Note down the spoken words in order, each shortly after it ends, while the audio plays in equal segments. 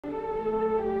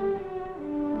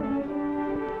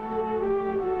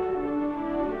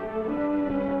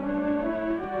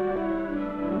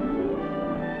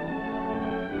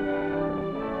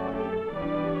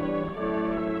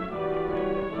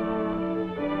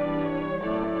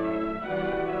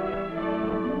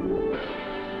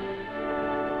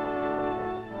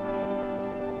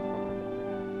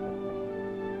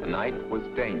The night was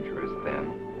dangerous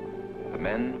then. The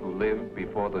men who lived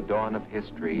before the dawn of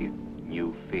history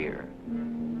knew fear.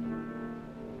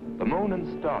 The moon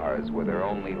and stars were their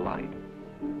only light.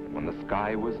 When the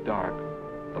sky was dark,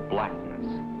 the blackness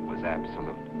was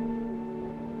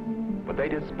absolute. But they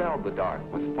dispelled the dark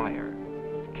with fire,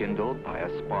 kindled by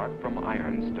a spark from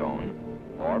ironstone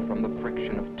or from the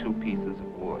friction of two pieces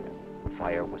of wood.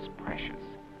 Fire was precious.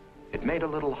 It made a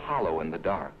little hollow in the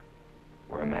dark,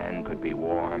 where a man could be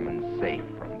warm and safe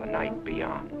from the night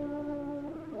beyond.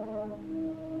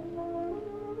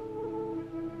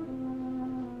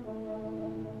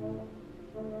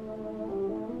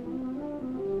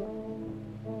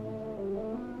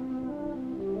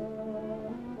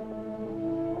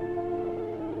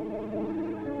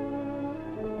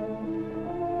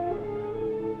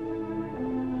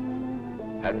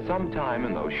 At some time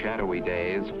in those shadowy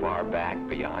days far back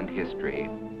beyond history,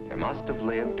 there must have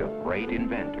lived a great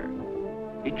inventor.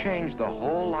 He changed the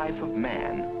whole life of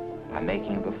man by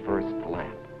making the first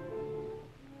lamp.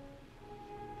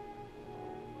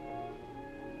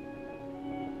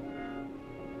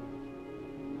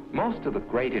 Most of the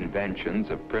great inventions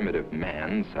of primitive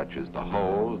man, such as the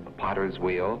hoe, the potter's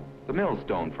wheel, the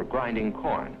millstone for grinding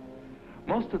corn,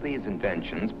 most of these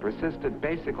inventions persisted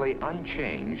basically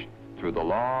unchanged through the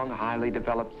long, highly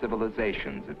developed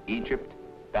civilizations of Egypt,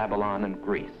 Babylon, and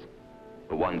Greece,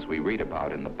 the ones we read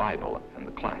about in the Bible and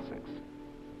the classics.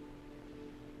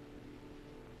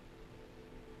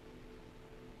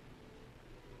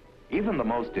 Even the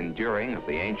most enduring of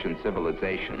the ancient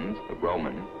civilizations, the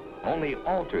Roman, only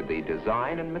altered the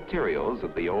design and materials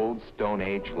of the old Stone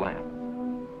Age lamp.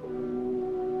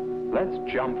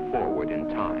 Let's jump forward in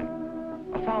time.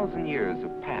 1,000 years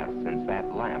have passed since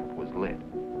that lamp was lit.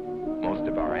 Most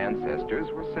of our ancestors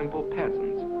were simple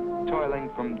peasants, toiling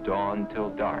from dawn till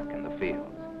dark in the fields.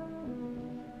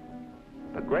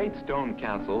 The great stone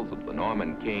castles of the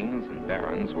Norman kings and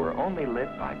barons were only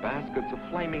lit by baskets of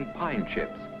flaming pine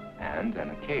chips and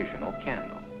an occasional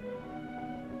candle.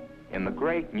 In the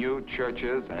great new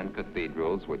churches and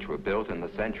cathedrals which were built in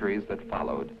the centuries that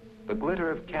followed, the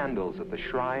glitter of candles at the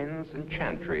shrines and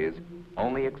chantries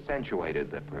only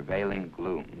accentuated the prevailing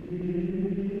gloom.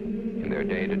 In their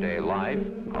day-to-day life,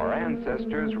 our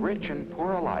ancestors, rich and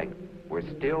poor alike, were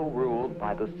still ruled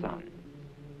by the sun.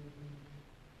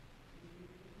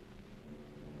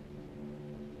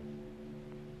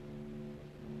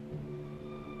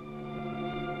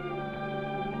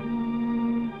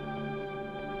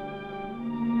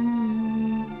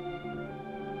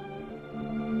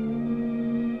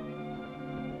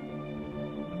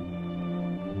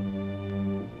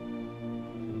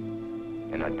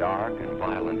 In a dark and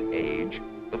violent age,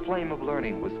 the flame of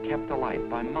learning was kept alight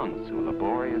by monks who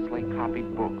laboriously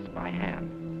copied books by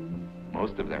hand.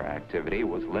 Most of their activity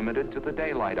was limited to the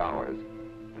daylight hours,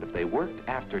 but if they worked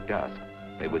after dusk,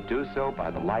 they would do so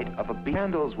by the light of a beacon.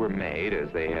 Candles were made, as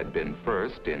they had been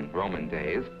first in Roman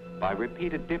days, by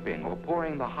repeated dipping or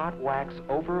pouring the hot wax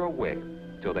over a wick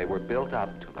till they were built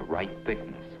up to the right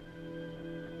thickness.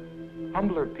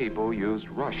 Humbler people used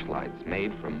rushlights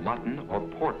made from mutton or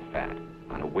pork fat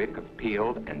on a wick of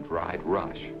peeled and dried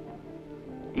rush.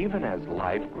 Even as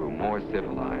life grew more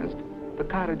civilized, the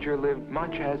cottager lived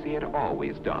much as he had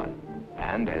always done,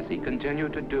 and as he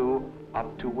continued to do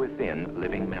up to within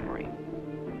living memory.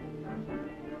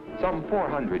 Some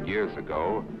 400 years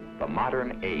ago, the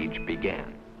modern age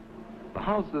began. The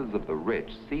houses of the rich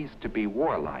ceased to be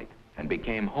warlike and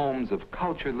became homes of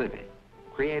culture living,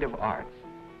 creative arts,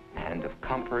 and of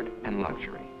comfort and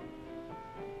luxury.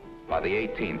 By the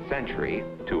 18th century,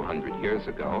 200 years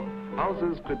ago,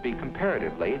 houses could be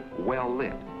comparatively well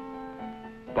lit.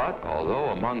 But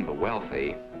although among the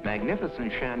wealthy,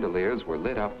 magnificent chandeliers were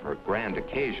lit up for grand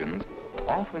occasions,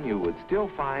 often you would still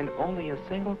find only a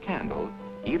single candle,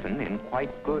 even in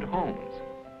quite good homes.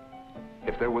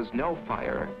 If there was no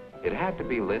fire, it had to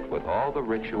be lit with all the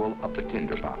ritual of the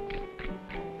tinderbox.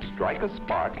 Strike a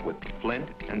spark with flint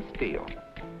and steel.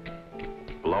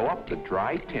 Blow up the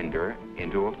dry tinder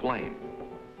into a flame.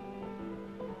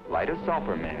 Light a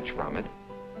sulfur match from it,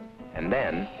 and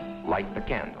then light the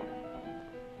candle.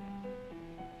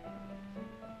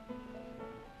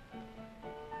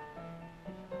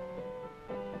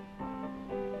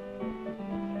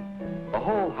 The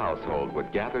whole house household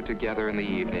would gather together in the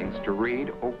evenings to read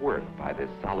or work by this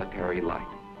solitary light.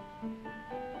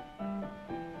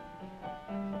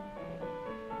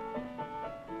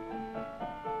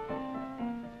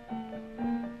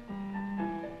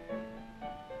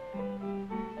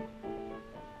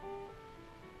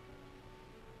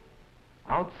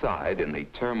 Outside, in the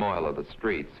turmoil of the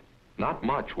streets, not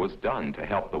much was done to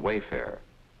help the wayfarer.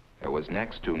 There was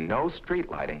next to no street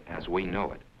lighting as we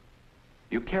know it.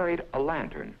 You carried a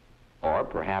lantern, or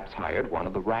perhaps hired one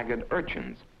of the ragged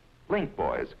urchins, link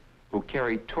boys, who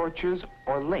carried torches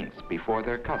or links before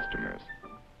their customers.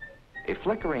 A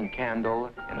flickering candle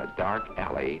in a dark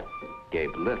alley gave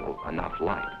little enough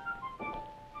light.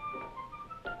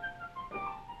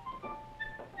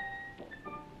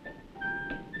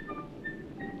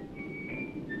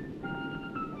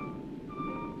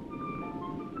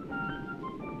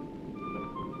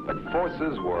 But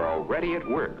forces were already at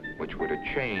work which were to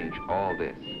change all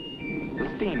this.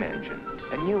 The steam engine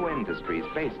and new industries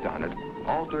based on it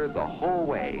altered the whole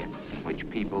way in which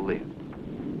people lived.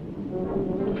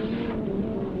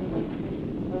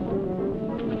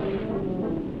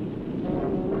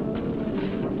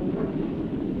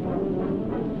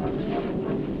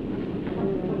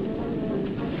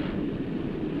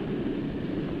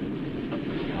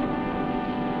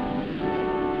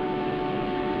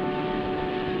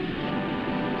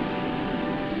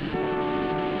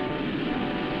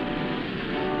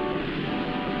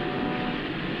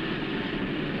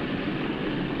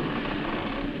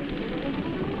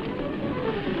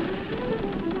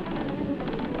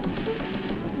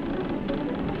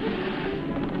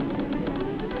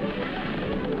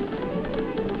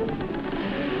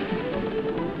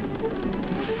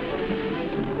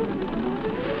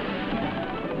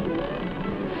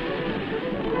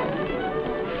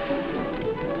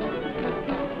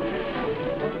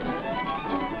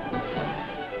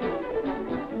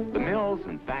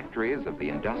 Factories of the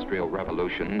Industrial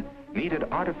Revolution needed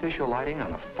artificial lighting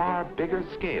on a far bigger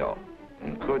scale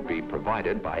than could be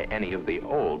provided by any of the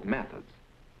old methods.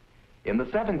 In the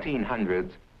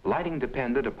 1700s, lighting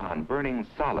depended upon burning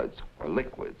solids or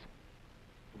liquids.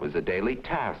 It was a daily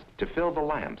task to fill the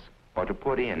lamps or to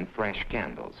put in fresh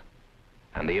candles.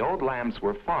 And the old lamps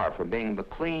were far from being the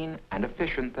clean and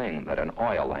efficient thing that an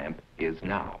oil lamp is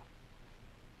now.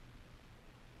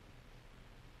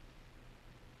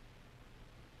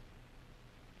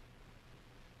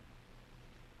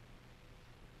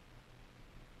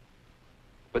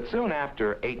 But soon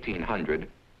after 1800,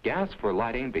 gas for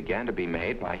lighting began to be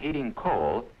made by heating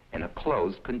coal in a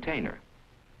closed container.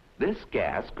 This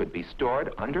gas could be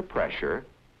stored under pressure,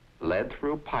 led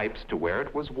through pipes to where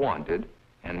it was wanted,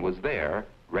 and was there,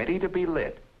 ready to be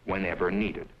lit whenever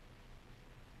needed.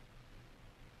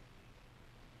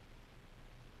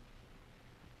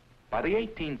 By the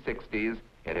 1860s,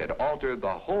 it had altered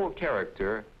the whole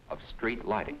character of street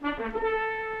lighting.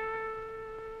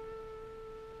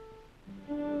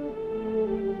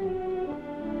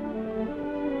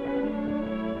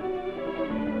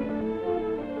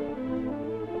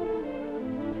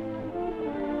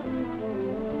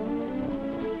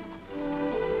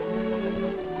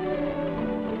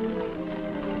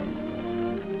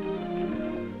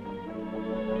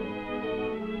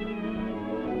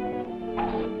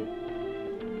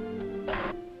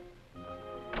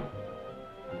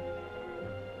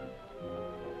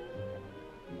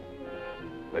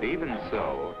 But even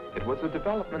so, it was a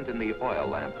development in the oil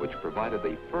lamp which provided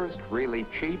the first really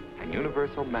cheap and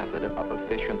universal method of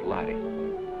efficient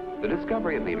lighting. The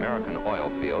discovery of the American oil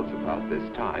fields about this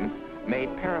time made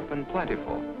paraffin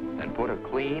plentiful and put a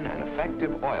clean and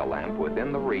effective oil lamp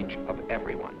within the reach of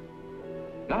everyone.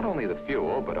 Not only the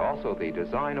fuel, but also the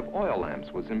design of oil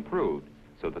lamps was improved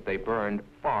so that they burned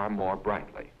far more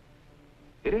brightly.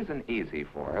 It isn't easy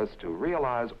for us to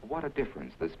realize what a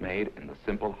difference this made in the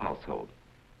simple household,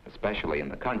 especially in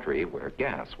the country where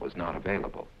gas was not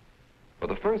available. For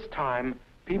the first time,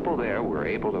 people there were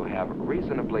able to have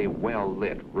reasonably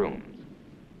well-lit rooms.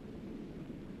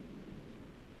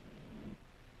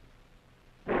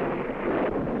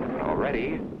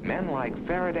 Already, men like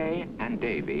Faraday and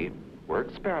Davy were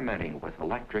experimenting with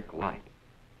electric light.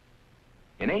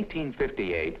 In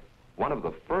 1858, one of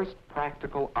the first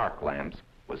practical arc lamps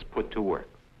was put to work.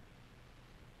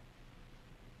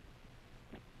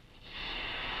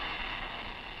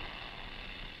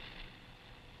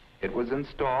 It was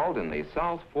installed in the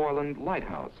South Foreland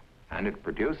Lighthouse, and it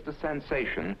produced a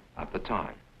sensation at the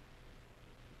time.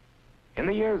 In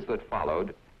the years that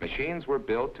followed, machines were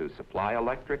built to supply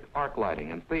electric arc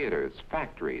lighting in theaters,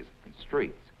 factories, and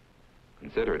streets.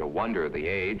 Considered a wonder of the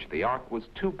age, the arc was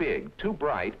too big, too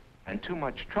bright, and too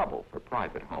much trouble for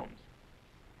private homes.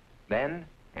 Then,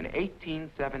 in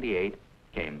 1878,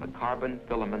 came the carbon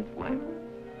filament lamp.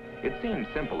 It seems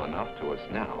simple enough to us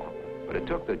now, but it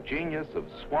took the genius of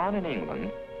Swan in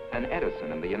England and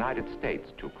Edison in the United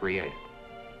States to create it.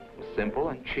 It was simple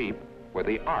and cheap, where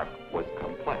the arc was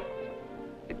complex.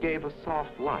 It gave a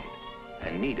soft light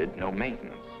and needed no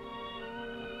maintenance.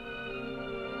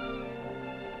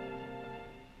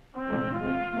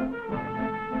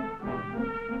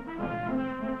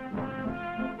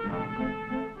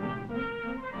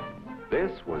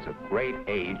 This was a great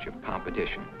age of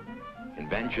competition.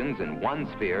 Inventions in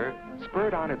one sphere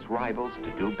spurred on its rivals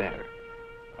to do better.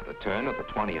 At the turn of the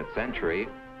 20th century,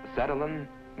 acetylene,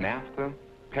 naphtha,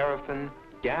 paraffin,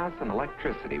 gas, and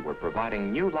electricity were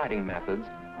providing new lighting methods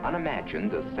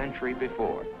unimagined a century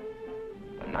before.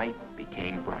 The night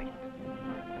became bright.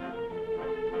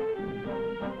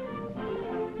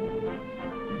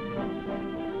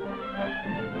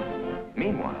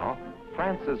 Meanwhile,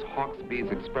 Francis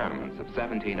Hawksby's experiments of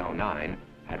 1709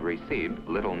 had received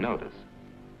little notice.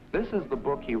 This is the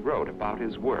book he wrote about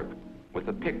his work, with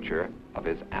a picture of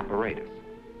his apparatus.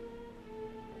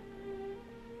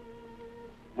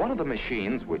 One of the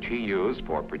machines which he used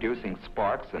for producing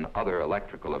sparks and other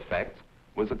electrical effects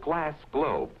was a glass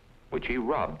globe, which he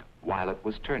rubbed while it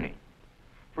was turning.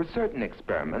 For certain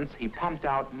experiments, he pumped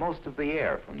out most of the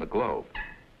air from the globe.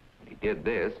 When he did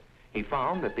this, he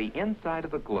found that the inside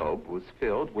of the globe was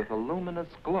filled with a luminous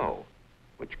glow,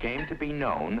 which came to be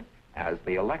known as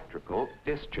the electrical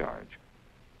discharge.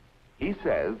 He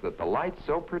says that the light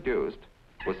so produced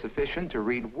was sufficient to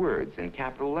read words in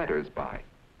capital letters by.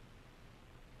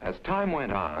 As time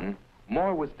went on,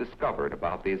 more was discovered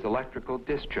about these electrical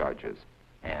discharges,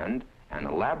 and an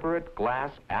elaborate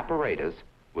glass apparatus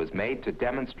was made to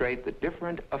demonstrate the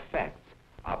different effects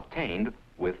obtained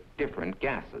with different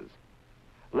gases.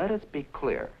 Let us be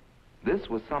clear, this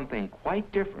was something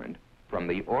quite different from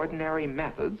the ordinary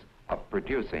methods of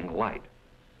producing light.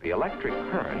 The electric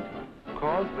current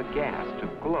caused the gas to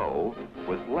glow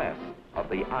with less of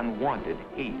the unwanted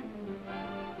heat.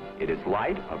 It is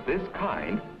light of this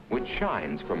kind which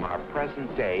shines from our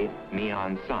present-day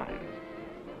neon signs.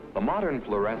 The modern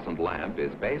fluorescent lamp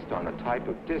is based on a type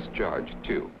of discharge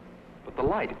tube, but the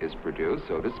light is produced,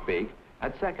 so to speak,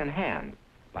 at second hand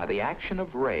by the action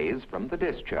of rays from the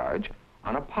discharge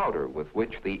on a powder with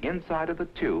which the inside of the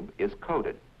tube is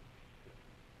coated.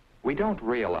 We don't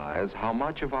realize how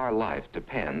much of our life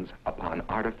depends upon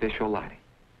artificial lighting.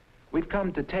 We've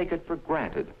come to take it for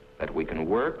granted that we can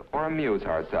work or amuse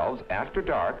ourselves after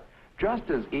dark just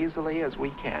as easily as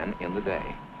we can in the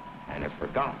day, and have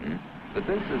forgotten that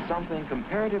this is something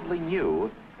comparatively new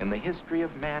in the history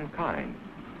of mankind,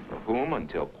 for whom,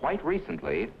 until quite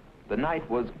recently, the night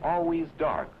was always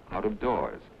dark out of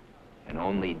doors, and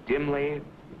only dimly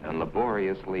and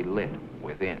laboriously lit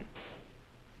within.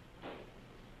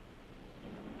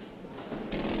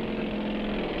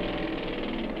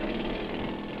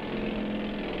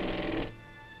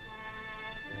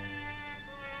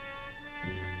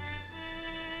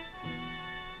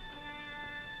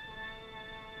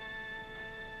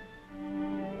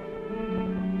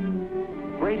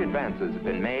 Great advances have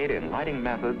been made in lighting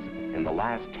methods in the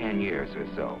last 10 years or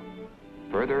so.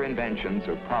 Further inventions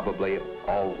are probably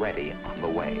already on the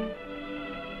way.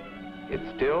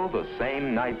 It's still the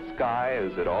same night sky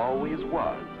as it always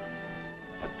was,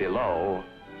 but below,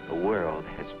 the world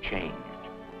has changed.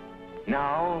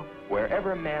 Now,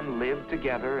 wherever men live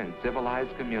together in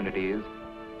civilized communities,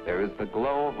 there is the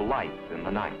glow of lights in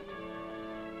the night,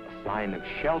 a sign of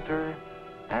shelter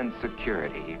and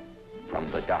security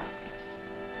from the darkness.